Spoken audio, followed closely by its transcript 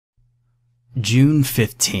June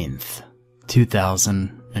 15th,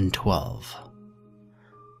 2012.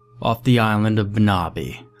 Off the island of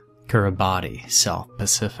Banabi, Kiribati, South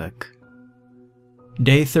Pacific.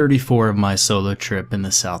 Day 34 of my solo trip in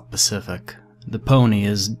the South Pacific. The pony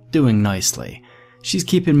is doing nicely. She's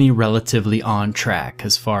keeping me relatively on track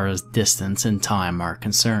as far as distance and time are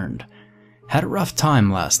concerned. Had a rough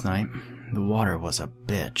time last night. The water was a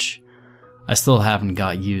bitch. I still haven't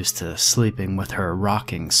got used to sleeping with her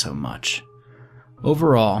rocking so much.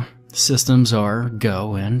 Overall, systems are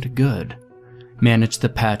go and good. Managed to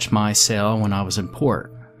patch my sail when I was in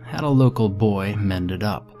port. Had a local boy mend it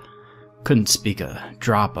up. Couldn't speak a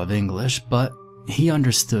drop of English, but he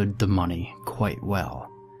understood the money quite well.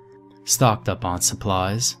 Stocked up on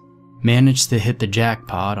supplies. Managed to hit the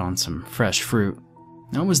jackpot on some fresh fruit.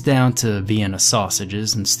 I was down to Vienna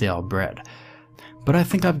sausages and stale bread, but I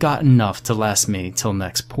think I've got enough to last me till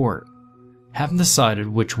next port. Haven't decided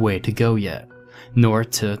which way to go yet.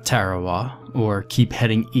 North to Tarawa, or keep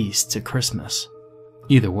heading east to Christmas.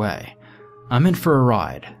 Either way, I'm in for a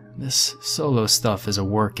ride. This solo stuff is a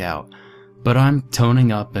workout, but I'm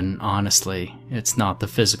toning up, and honestly, it's not the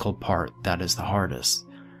physical part that is the hardest.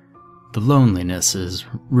 The loneliness is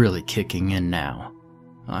really kicking in now.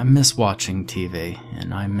 I miss watching TV,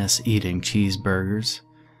 and I miss eating cheeseburgers.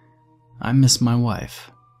 I miss my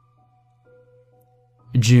wife.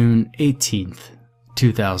 June 18th,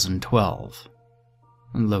 2012.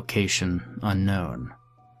 Location unknown.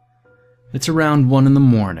 It's around 1 in the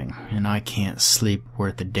morning, and I can't sleep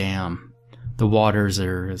worth a damn. The waters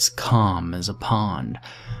are as calm as a pond,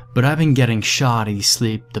 but I've been getting shoddy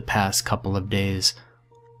sleep the past couple of days.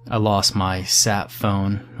 I lost my sat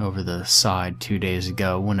phone over the side 2 days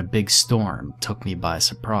ago when a big storm took me by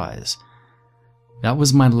surprise. That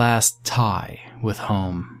was my last tie with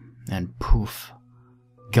home, and poof,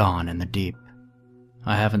 gone in the deep.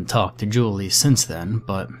 I haven't talked to Julie since then,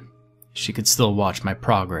 but she could still watch my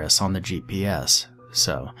progress on the GPS,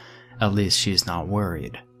 so at least she's not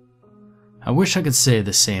worried. I wish I could say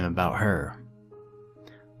the same about her.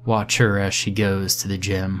 Watch her as she goes to the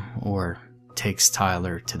gym or takes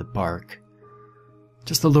Tyler to the park.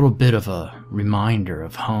 Just a little bit of a reminder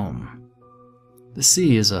of home. The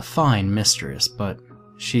sea is a fine mistress, but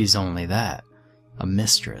she's only that, a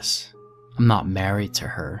mistress. I'm not married to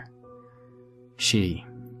her. She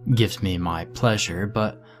gives me my pleasure,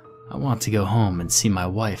 but I want to go home and see my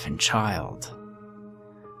wife and child.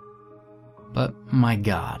 But my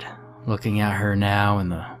God, looking at her now in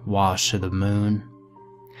the wash of the moon,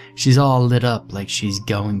 she's all lit up like she's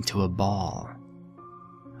going to a ball.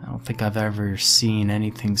 I don't think I've ever seen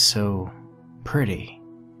anything so pretty.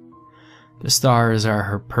 The stars are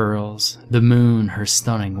her pearls, the moon her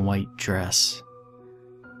stunning white dress.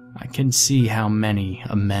 I can see how many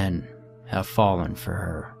a men have fallen for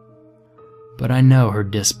her. But I know her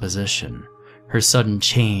disposition, her sudden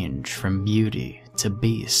change from beauty to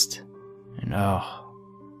beast, and oh,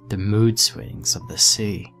 the mood swings of the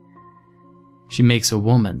sea. She makes a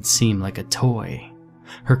woman seem like a toy.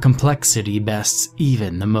 Her complexity bests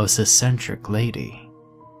even the most eccentric lady.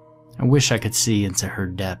 I wish I could see into her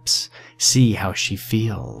depths, see how she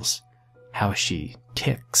feels, how she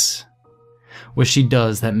ticks. What she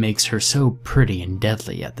does that makes her so pretty and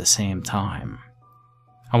deadly at the same time.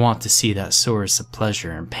 I want to see that source of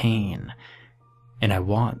pleasure and pain, and I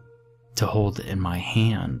want to hold it in my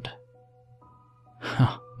hand.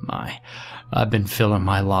 I've been filling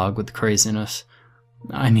my log with craziness.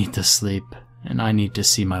 I need to sleep, and I need to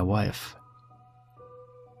see my wife.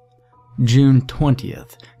 June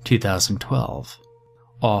 20th, 2012.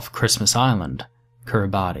 Off Christmas Island,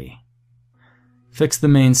 Kiribati. Fixed the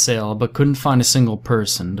mainsail, but couldn't find a single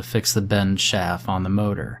person to fix the bend shaft on the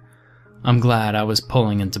motor. I'm glad I was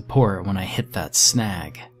pulling into port when I hit that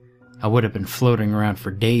snag. I would have been floating around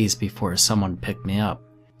for days before someone picked me up.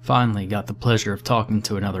 Finally got the pleasure of talking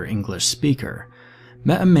to another English speaker.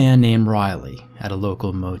 Met a man named Riley at a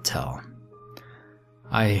local motel.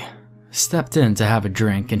 I stepped in to have a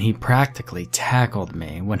drink, and he practically tackled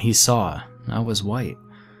me when he saw I was white.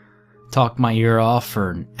 Talked my ear off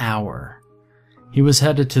for an hour. He was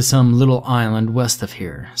headed to some little island west of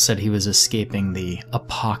here, said he was escaping the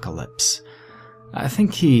apocalypse. I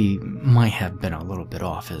think he might have been a little bit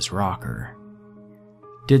off his rocker.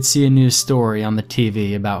 Did see a news story on the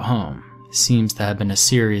TV about home. Seems to have been a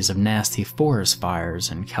series of nasty forest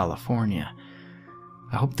fires in California.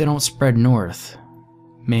 I hope they don't spread north.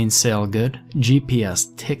 Mainsail good,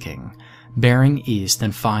 GPS ticking, bearing east,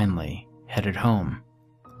 and finally headed home.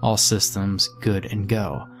 All systems good and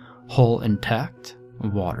go. Hull intact,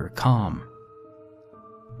 water calm.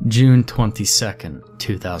 June 22nd,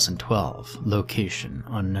 2012, location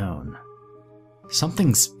unknown.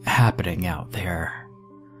 Something's happening out there.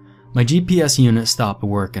 My GPS unit stopped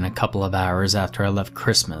working a couple of hours after I left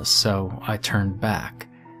Christmas, so I turned back.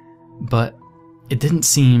 But it didn't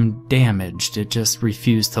seem damaged, it just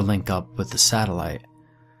refused to link up with the satellite.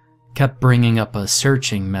 Kept bringing up a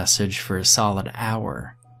searching message for a solid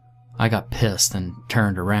hour. I got pissed and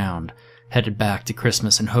turned around, headed back to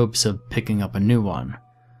Christmas in hopes of picking up a new one.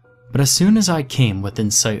 But as soon as I came within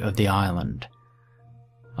sight of the island,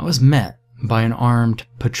 I was met by an armed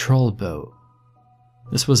patrol boat.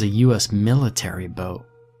 This was a US military boat,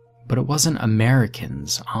 but it wasn't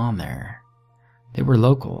Americans on there. They were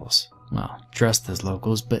locals, well, dressed as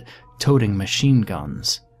locals, but toting machine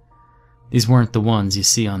guns. These weren't the ones you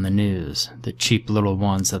see on the news, the cheap little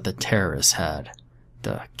ones that the terrorists had,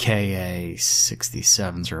 the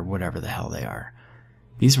KA-67s or whatever the hell they are.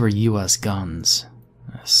 These were US guns.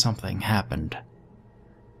 Something happened.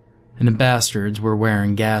 And the bastards were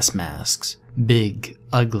wearing gas masks, big,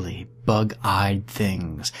 ugly, bug-eyed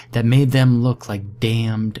things that made them look like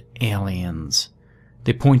damned aliens.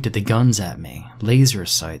 They pointed the guns at me, laser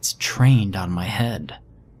sights trained on my head.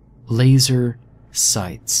 Laser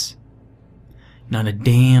sights. Not a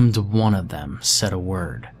damned one of them said a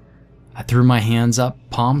word. I threw my hands up,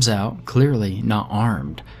 palms out, clearly not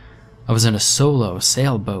armed. I was in a solo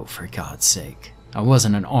sailboat, for God's sake. I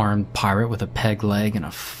wasn't an armed pirate with a peg leg and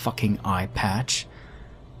a fucking eye patch.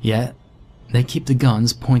 Yet, they keep the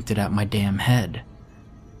guns pointed at my damn head.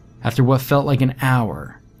 After what felt like an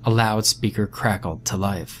hour, a loudspeaker crackled to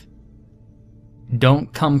life.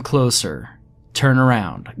 "Don't come closer. Turn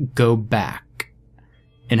around. Go back."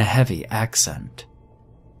 In a heavy accent.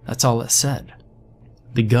 That's all it said.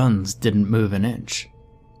 The guns didn't move an inch.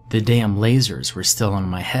 The damn lasers were still on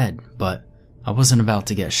my head, but I wasn't about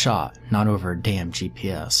to get shot, not over a damn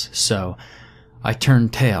GPS, so I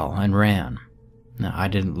turned tail and ran. Now, I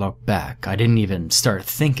didn't look back. I didn't even start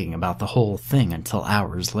thinking about the whole thing until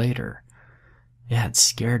hours later. It had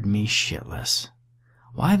scared me shitless.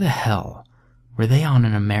 Why the hell were they on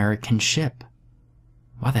an American ship?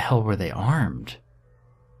 Why the hell were they armed?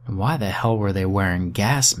 And why the hell were they wearing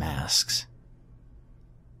gas masks?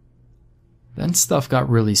 Then stuff got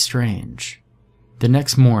really strange. The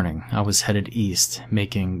next morning, I was headed east,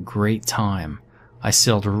 making great time. I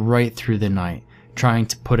sailed right through the night, trying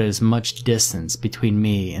to put as much distance between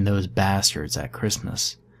me and those bastards at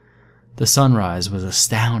Christmas. The sunrise was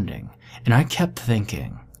astounding, and I kept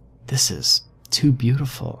thinking, this is too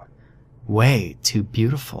beautiful. Way too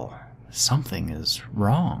beautiful. Something is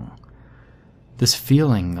wrong. This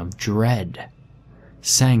feeling of dread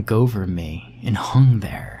sank over me and hung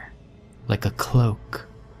there like a cloak.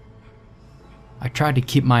 I tried to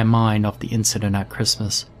keep my mind off the incident at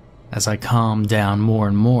Christmas. As I calmed down more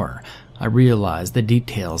and more, I realized the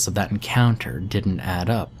details of that encounter didn't add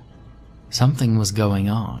up. Something was going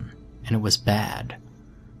on, and it was bad.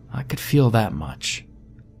 I could feel that much.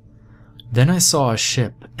 Then I saw a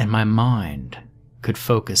ship, and my mind could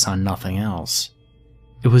focus on nothing else.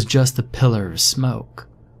 It was just a pillar of smoke.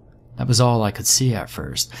 That was all I could see at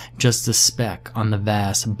first, just a speck on the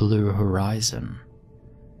vast blue horizon.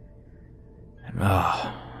 And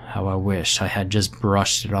how I wish I had just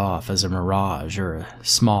brushed it off as a mirage or a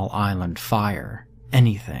small island fire,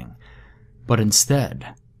 anything. But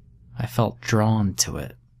instead, I felt drawn to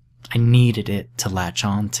it. I needed it to latch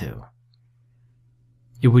onto.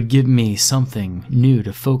 It would give me something new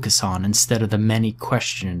to focus on instead of the many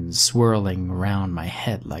questions swirling around my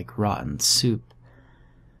head like rotten soup.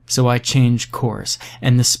 So I changed course,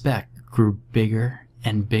 and the speck grew bigger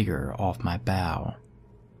and bigger off my bow.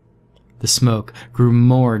 The smoke grew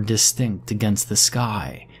more distinct against the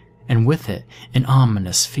sky, and with it, an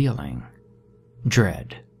ominous feeling.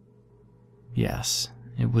 Dread. Yes,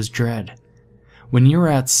 it was dread. When you're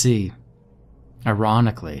at sea,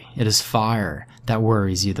 ironically, it is fire that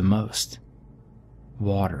worries you the most.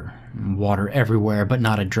 Water everywhere, but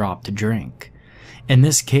not a drop to drink. In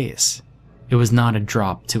this case, it was not a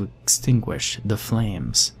drop to extinguish the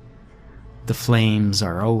flames. The flames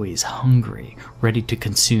are always hungry, ready to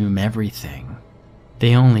consume everything.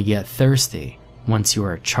 They only get thirsty once you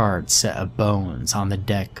are a charred set of bones on the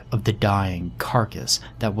deck of the dying carcass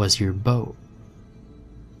that was your boat.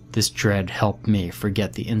 This dread helped me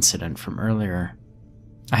forget the incident from earlier.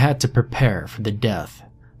 I had to prepare for the death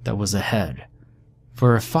that was ahead,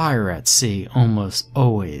 for a fire at sea almost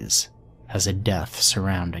always has a death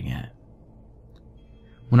surrounding it.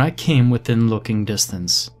 When I came within looking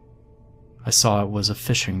distance, I saw it was a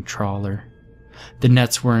fishing trawler. The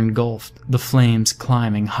nets were engulfed, the flames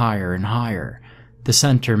climbing higher and higher. The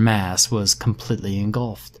center mass was completely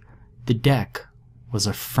engulfed. The deck was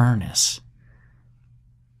a furnace.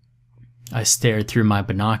 I stared through my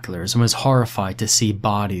binoculars and was horrified to see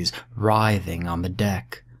bodies writhing on the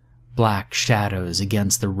deck, black shadows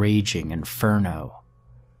against the raging inferno.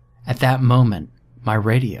 At that moment, my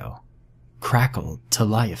radio crackled to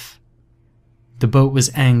life. The boat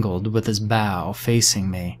was angled with its bow facing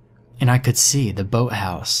me, and I could see the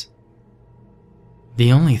boathouse.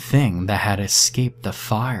 The only thing that had escaped the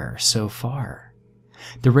fire so far.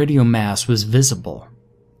 The radio mast was visible,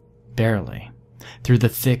 barely, through the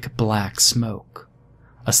thick black smoke.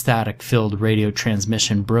 A static-filled radio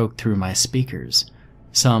transmission broke through my speakers.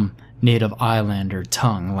 Some native islander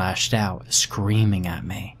tongue lashed out, screaming at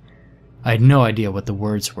me. I had no idea what the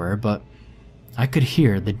words were, but I could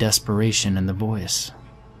hear the desperation in the voice.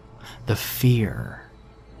 The fear.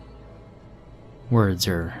 Words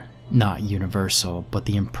are not universal, but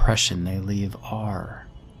the impression they leave are.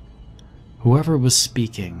 Whoever was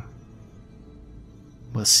speaking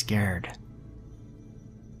was scared.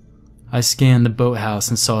 I scanned the boathouse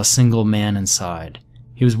and saw a single man inside.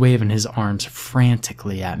 He was waving his arms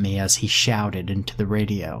frantically at me as he shouted into the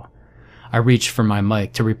radio. I reached for my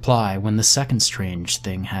mic to reply when the second strange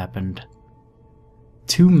thing happened.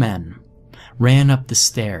 2 men ran up the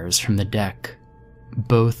stairs from the deck,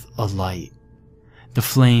 both alight. The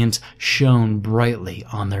flames shone brightly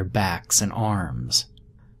on their backs and arms.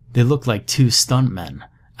 They looked like 2 stuntmen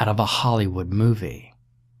out of a Hollywood movie.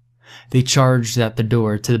 They charged at the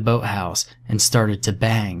door to the boathouse and started to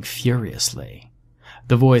bang furiously.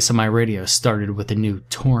 The voice on my radio started with a new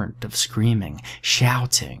torrent of screaming,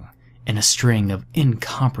 shouting, and a string of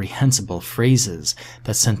incomprehensible phrases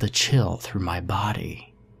that sent a chill through my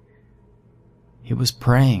body. He was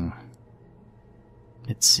praying,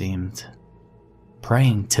 it seemed,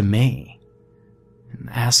 praying to me and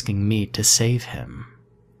asking me to save him.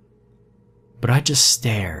 But I just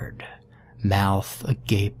stared, mouth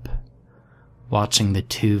agape, watching the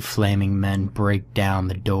 2 flaming men break down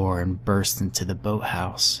the door and burst into the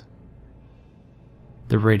boathouse.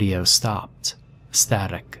 The radio stopped,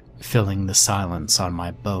 static filling the silence on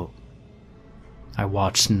my boat. I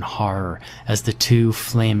watched in horror as the 2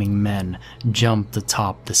 flaming men jumped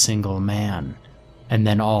atop the single man, and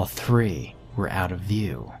then all 3 were out of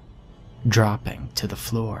view, dropping to the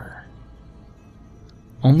floor.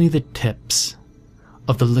 Only the tips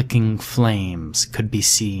of the licking flames could be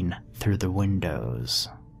seen through the windows.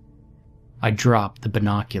 I dropped the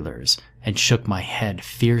binoculars and shook my head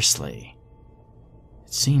fiercely.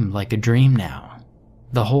 It seemed like a dream now,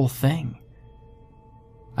 the whole thing.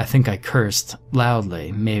 I think I cursed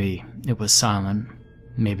loudly. Maybe it was silent,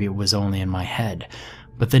 maybe it was only in my head,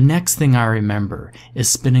 but the next thing I remember is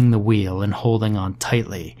spinning the wheel and holding on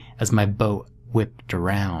tightly as my boat whipped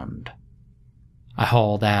around. I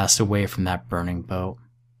hauled ass away from that burning boat.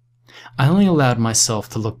 I only allowed myself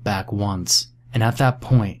to look back once, and at that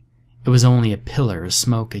point, it was only a pillar of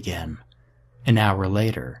smoke again. An hour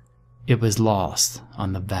later, it was lost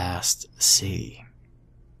on the vast sea.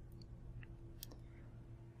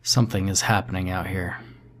 Something is happening out here.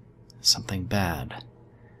 Something bad.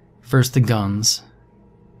 First the guns,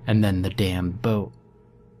 and then the damned boat.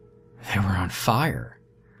 They were on fire.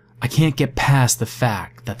 I can't get past the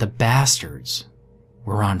fact that the bastards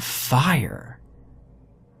were on fire.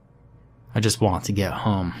 I just want to get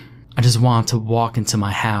home. I just want to walk into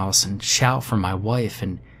my house and shout for my wife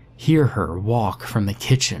and hear her walk from the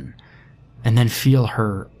kitchen and then feel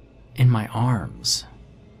her in my arms.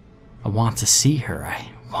 I want to see her. I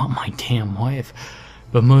want my damn wife.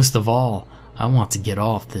 But most of all, I want to get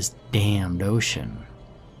off this damned ocean.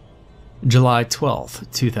 July 12th,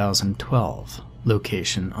 2012.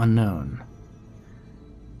 Location unknown.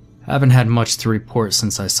 Haven't had much to report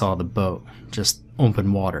since I saw the boat. Just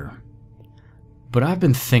open water. But I've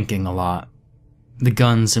been thinking a lot. The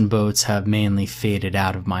guns and boats have mainly faded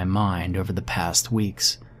out of my mind over the past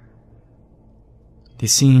weeks. They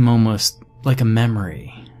seem almost like a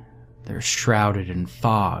memory. They're shrouded in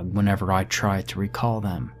fog whenever I try to recall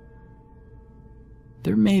them.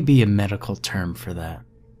 There may be a medical term for that.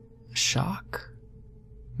 Shock?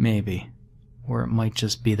 Maybe. Or it might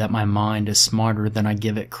just be that my mind is smarter than I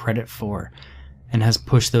give it credit for, and has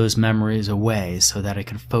pushed those memories away so that I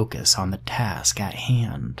can focus on the task at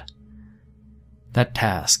hand. That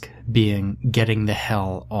task being getting the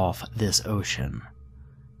hell off this ocean.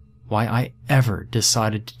 Why I ever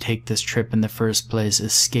decided to take this trip in the first place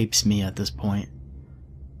escapes me at this point.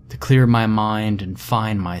 To clear my mind and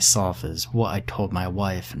find myself is what I told my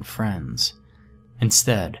wife and friends.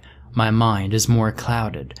 Instead, my mind is more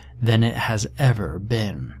clouded than it has ever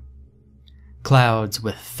been. Clouds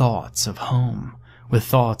with thoughts of home, with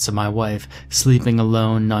thoughts of my wife sleeping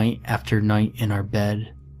alone night after night in our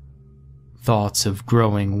bed. thoughts of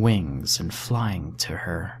growing wings and flying to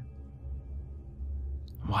her.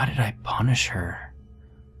 Why did I punish her?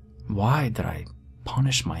 Why did I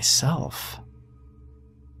punish myself?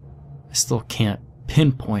 I still can't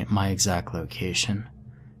pinpoint my exact location.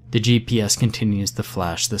 The GPS continues to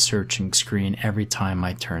flash the searching screen every time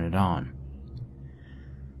I turn it on.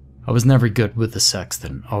 I was never good with the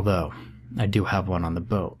sextant, although I do have one on the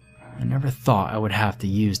boat. I never thought I would have to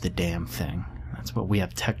use the damn thing. That's what we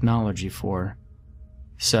have technology for.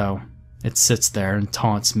 So, it sits there and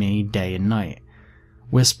taunts me day and night,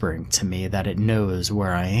 whispering to me that it knows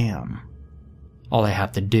where I am. All I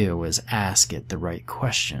have to do is ask it the right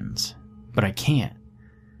questions, but I can't,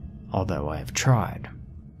 although I have tried.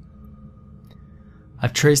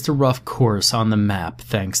 I've traced a rough course on the map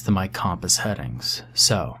thanks to my compass headings,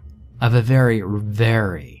 so I have a very,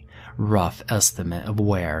 very rough estimate of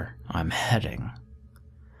where I'm heading.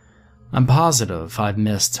 I'm positive I've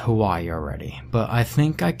missed Hawaii already, but I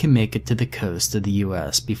think I can make it to the coast of the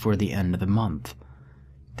US before the end of the month.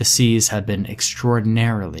 The seas have been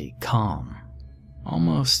extraordinarily calm,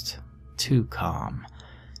 almost too calm,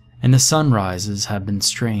 and the sunrises have been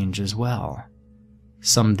strange as well.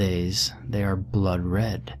 Some days they are blood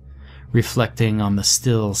red, reflecting on the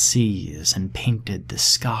still seas and painted the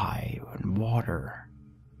sky and water.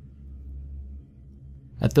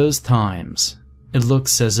 At those times, it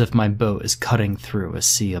looks as if my boat is cutting through a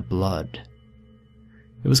sea of blood.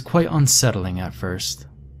 It was quite unsettling at first,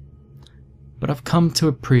 but I've come to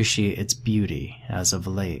appreciate its beauty as of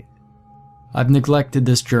late. I've neglected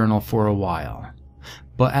this journal for a while,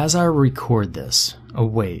 but as I record this, a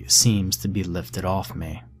weight seems to be lifted off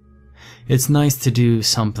me. It's nice to do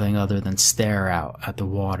something other than stare out at the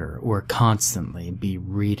water or constantly be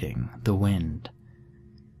reading the wind.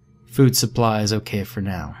 Food supply is okay for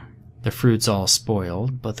now. The fruit's all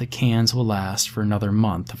spoiled, but the cans will last for another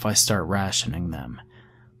month if I start rationing them.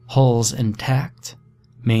 Hull's intact,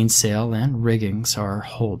 mainsail and riggings are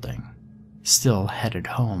holding. Still headed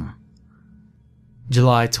home.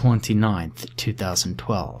 July 29th,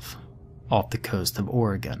 2012. Off the coast of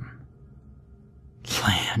Oregon.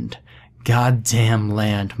 Land. Goddamn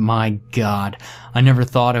land. My God. I never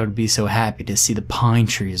thought I would be so happy to see the pine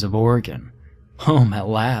trees of Oregon. Home at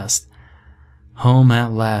last. Home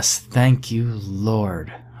at last. Thank you,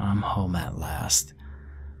 Lord. I'm home at last.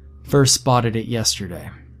 First spotted it yesterday.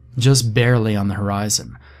 Just barely on the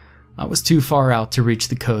horizon. I was too far out to reach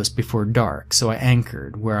the coast before dark, so I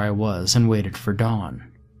anchored where I was and waited for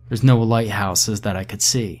dawn. There's no lighthouses that I could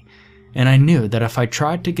see, and I knew that if I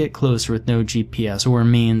tried to get closer with no GPS or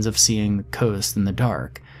means of seeing the coast in the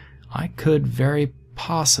dark, I could very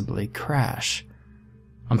possibly crash.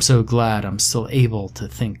 I'm so glad I'm still able to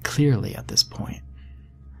think clearly at this point.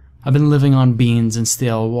 I've been living on beans and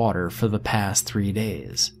stale water for the past 3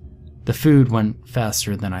 days. The food went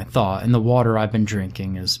faster than I thought, and the water I've been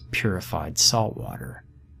drinking is purified salt water.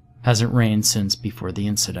 Hasn't rained since before the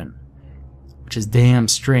incident, which is damn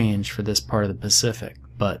strange for this part of the Pacific,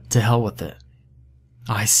 but to hell with it.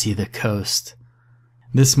 I see the coast.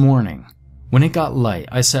 This morning, when it got light,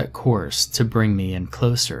 I set course to bring me in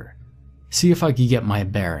closer, see if I could get my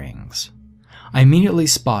bearings. I immediately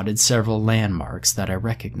spotted several landmarks that I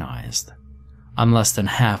recognized. I'm less than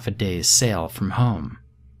half a day's sail from home.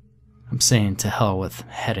 I'm saying to hell with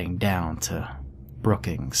heading down to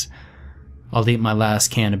Brookings. I'll eat my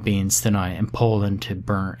last can of beans tonight and pull into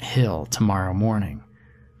Burnt Hill tomorrow morning.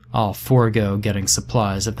 I'll forego getting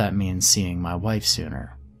supplies if that means seeing my wife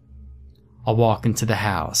sooner. I'll walk into the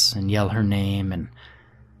house and yell her name, and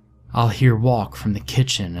I'll hear walk from the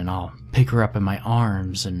kitchen, and I'll pick her up in my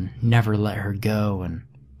arms and never let her go, and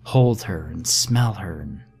hold her and smell her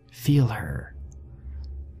and feel her.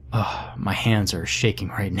 Oh, my hands are shaking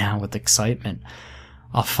right now with excitement.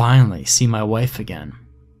 I'll finally see my wife again.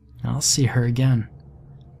 I'll see her again.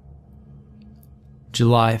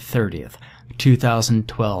 July 30th,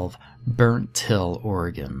 2012, Burnt Hill,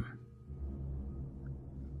 Oregon.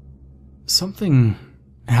 Something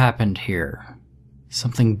happened here.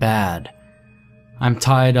 Something bad. I'm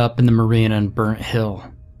tied up in the marina in Burnt Hill,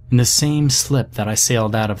 in the same slip that I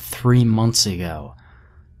sailed out of 3 months ago.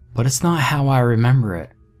 But it's not how I remember it.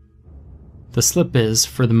 The slip is,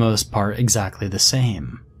 for the most part, exactly the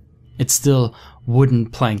same. It's still wooden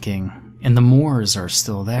planking, and the moors are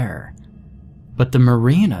still there. But the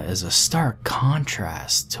marina is a stark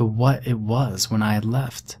contrast to what it was when I had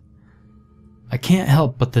left. I can't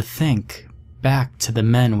help but to think back to the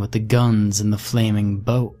men with the guns and the flaming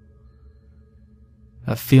boat.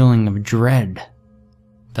 A feeling of dread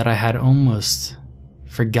that I had almost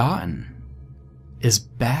forgotten is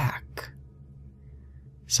back.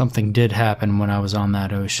 Something did happen when I was on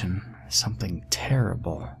that ocean. something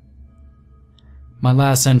terrible. My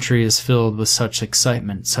last entry is filled with such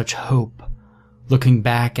excitement, such hope. Looking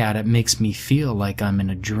back at it makes me feel like I'm in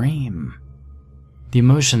a dream. The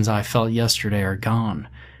emotions I felt yesterday are gone,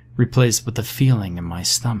 replaced with a feeling in my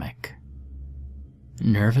stomach.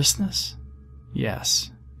 Nervousness?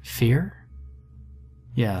 Yes. Fear?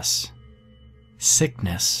 Yes.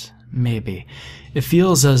 Sickness? Maybe. It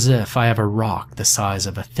feels as if I have a rock the size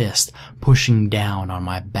of a fist pushing down on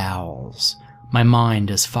my bowels. My mind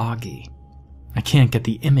is foggy. I can't get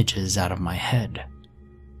the images out of my head.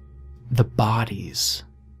 The bodies.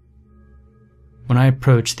 When I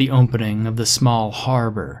approached the opening of the small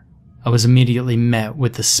harbor, I was immediately met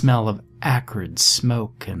with the smell of acrid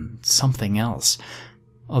smoke and something else,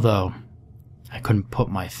 although I couldn't put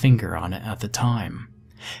my finger on it at the time.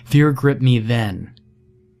 Fear gripped me then,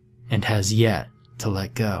 and has yet to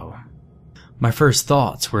let go. My first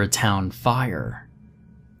thoughts were a town fire,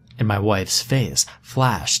 and my wife's face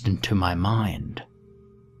flashed into my mind.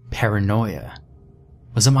 Paranoia.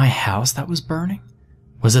 Was it my house that was burning?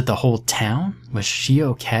 Was it the whole town? Was she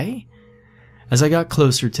okay? As I got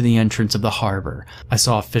closer to the entrance of the harbor, I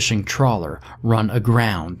saw a fishing trawler run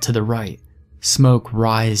aground to the right, smoke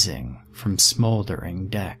rising from smoldering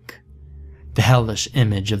deck. The hellish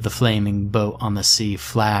image of the flaming boat on the sea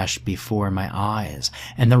flashed before my eyes,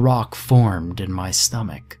 and the rock formed in my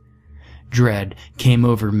stomach. Dread came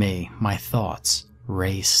over me, my thoughts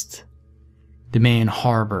raced. The main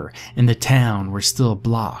harbor and the town were still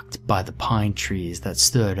blocked by the pine trees that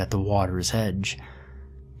stood at the water's edge,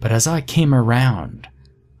 but as I came around,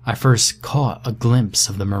 I first caught a glimpse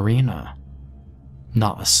of the marina.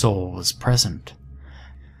 Not a soul was present.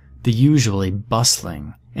 The usually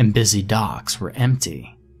bustling and busy docks were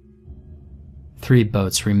empty. 3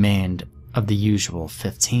 boats remained of the usual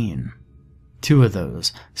 15. 2 of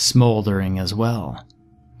those smoldering as well.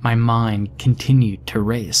 My mind continued to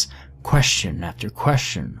race, question after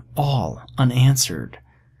question, all unanswered.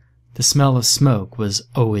 The smell of smoke was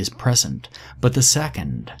always present, but the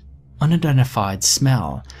second, unidentified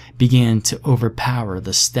smell began to overpower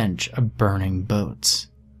the stench of burning boats.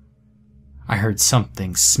 I heard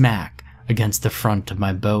something smack against the front of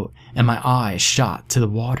my boat, and my eyes shot to the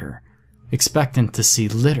water, expectant to see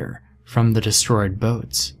litter from the destroyed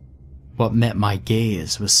boats. What met my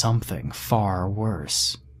gaze was something far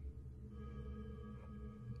worse.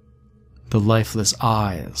 The lifeless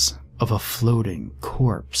eyes of a floating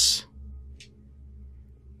corpse.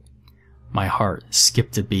 My heart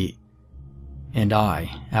skipped a beat, and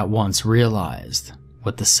I at once realized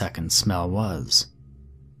what the second smell was.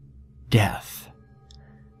 Death.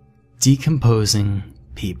 Decomposing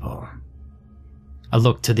people. I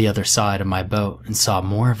looked to the other side of my boat and saw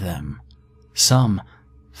more of them. Some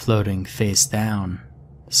floating face down,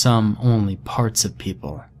 some only parts of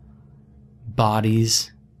people.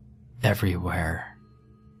 Bodies everywhere.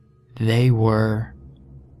 They were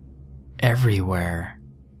everywhere.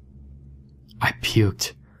 I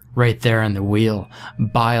puked right there on the wheel,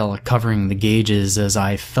 bile covering the gauges as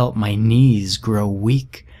I felt my knees grow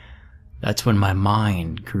weak. That's when my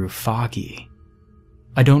mind grew foggy.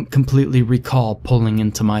 I don't completely recall pulling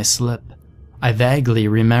into my slip. I vaguely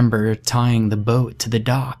remember tying the boat to the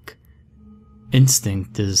dock.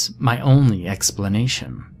 Instinct is my only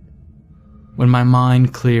explanation. When my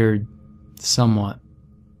mind cleared somewhat,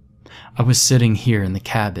 I was sitting here in the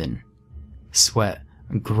cabin, sweat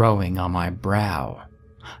growing on my brow,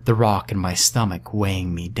 the rock in my stomach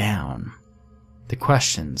weighing me down. The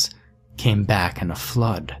questions came back in a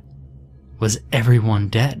flood. Was everyone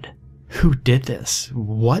dead? Who did this?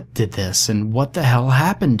 What did this? And what the hell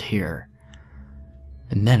happened here?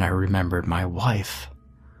 And then I remembered my wife.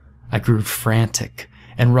 I grew frantic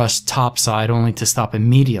and rushed topside only to stop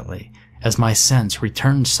immediately as my sense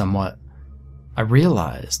returned somewhat. I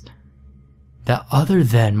realized that other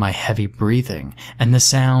than my heavy breathing and the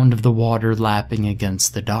sound of the water lapping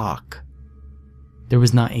against the dock, there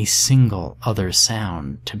was not a single other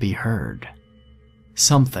sound to be heard.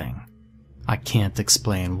 Something, I can't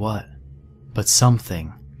explain what, but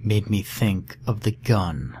something made me think of the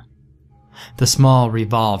gun. The small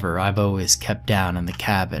revolver I've always kept down in the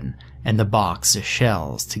cabin, and the box of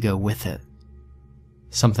shells to go with it.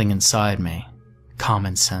 Something inside me,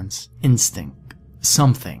 common sense, instinct,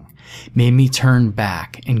 something, made me turn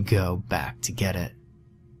back and go back to get it.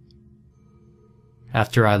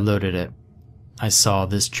 After I loaded it, I saw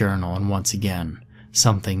this journal, and once again,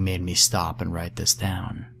 something made me stop and write this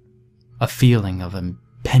down. A feeling of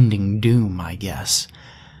impending doom, I guess.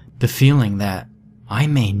 The feeling that I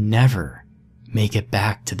may never make it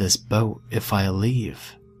back to this boat if I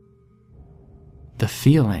leave. The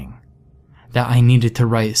feeling that I needed to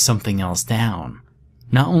write something else down,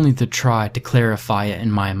 not only to try to clarify it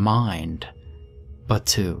in my mind, but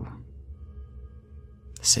to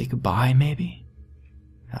say goodbye, maybe?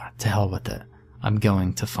 To hell with it. I'm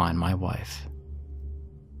going to find my wife.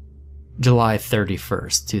 July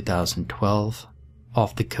 31st, 2012,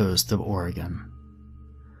 off the coast of Oregon.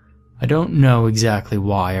 I don't know exactly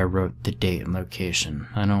why I wrote the date and location.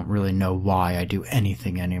 I don't really know why I do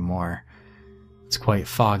anything anymore. It's quite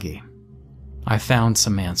foggy. I found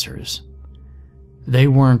some answers. They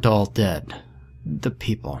weren't all dead. The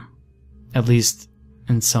people. At least,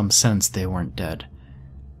 in some sense, they weren't dead.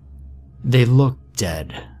 They looked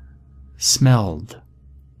dead. Smelled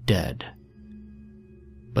dead.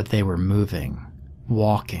 But they were moving,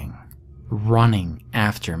 walking, running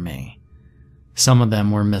after me. Some of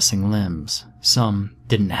them were missing limbs. Some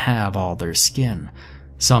didn't have all their skin.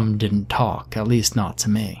 Some didn't talk, at least not to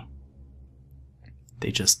me.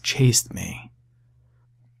 They just chased me.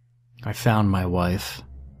 I found my wife.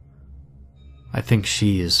 I think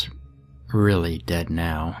she is really dead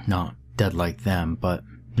now. Not dead like them, but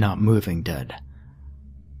not moving dead.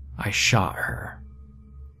 I shot her.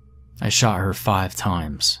 I shot her 5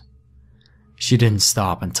 times. She didn't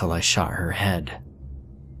stop until I shot her head.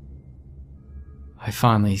 I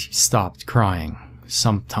finally stopped crying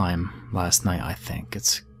sometime last night, I think.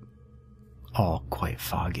 It's all quite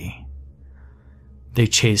foggy. They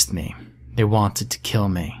chased me. They wanted to kill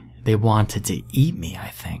me. They wanted to eat me, I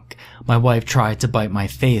think. My wife tried to bite my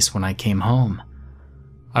face when I came home.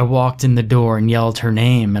 I walked in the door and yelled her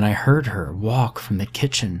name, and I heard her walk from the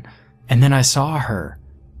kitchen, and then I saw her,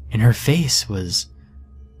 and her face was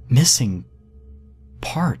missing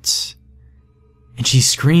parts. And she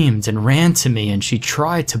screamed and ran to me, and she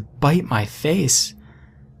tried to bite my face.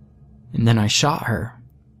 And then I shot her.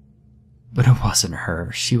 But it wasn't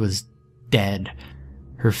her. She was dead.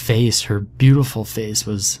 Her face, her beautiful face,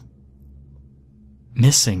 was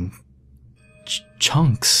missing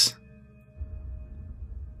chunks.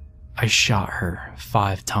 I shot her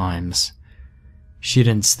 5 times. She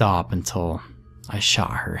didn't stop until I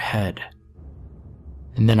shot her head.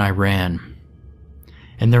 And then I ran.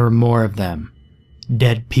 And there were more of them.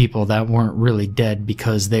 Dead people that weren't really dead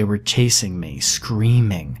because they were chasing me,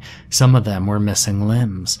 screaming. Some of them were missing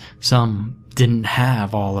limbs. Some didn't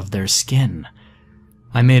have all of their skin.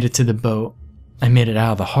 I made it to the boat. I made it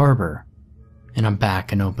out of the harbor. And I'm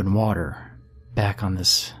back in open water. Back on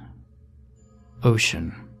this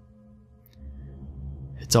ocean.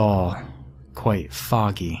 It's all quite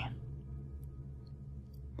foggy.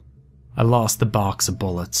 I lost the box of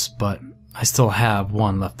bullets, but I still have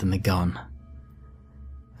one left in the gun.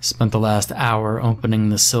 I spent the last hour opening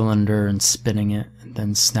the cylinder and spinning it, and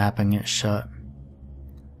then snapping it shut.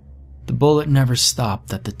 The bullet never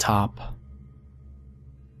stopped at the top.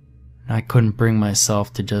 I couldn't bring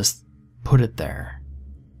myself to just put it there,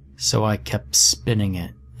 so I kept spinning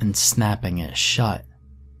it and snapping it shut.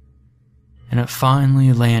 And it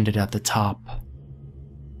finally landed at the top.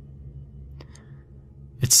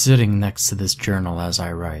 It's sitting next to this journal as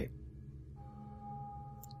I write.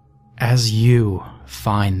 As you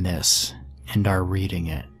find this and are reading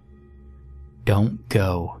it, don't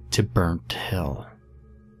go to Burnt Hill.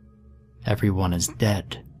 Everyone is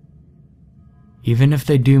dead. Even if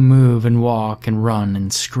they do move and walk and run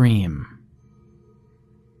and scream.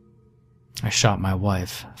 I shot my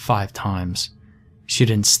wife 5 times. She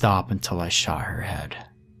didn't stop until I shot her head.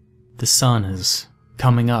 The sun is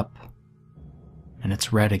coming up, and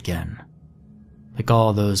it's red again, like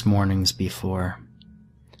all those mornings before.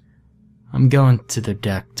 I'm going to the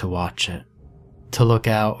deck to watch it, to look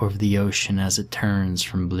out over the ocean as it turns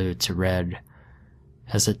from blue to red,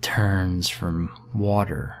 as it turns from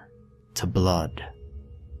water to blood.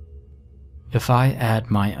 If I add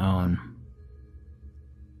my own,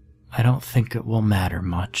 I don't think it will matter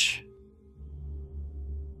much.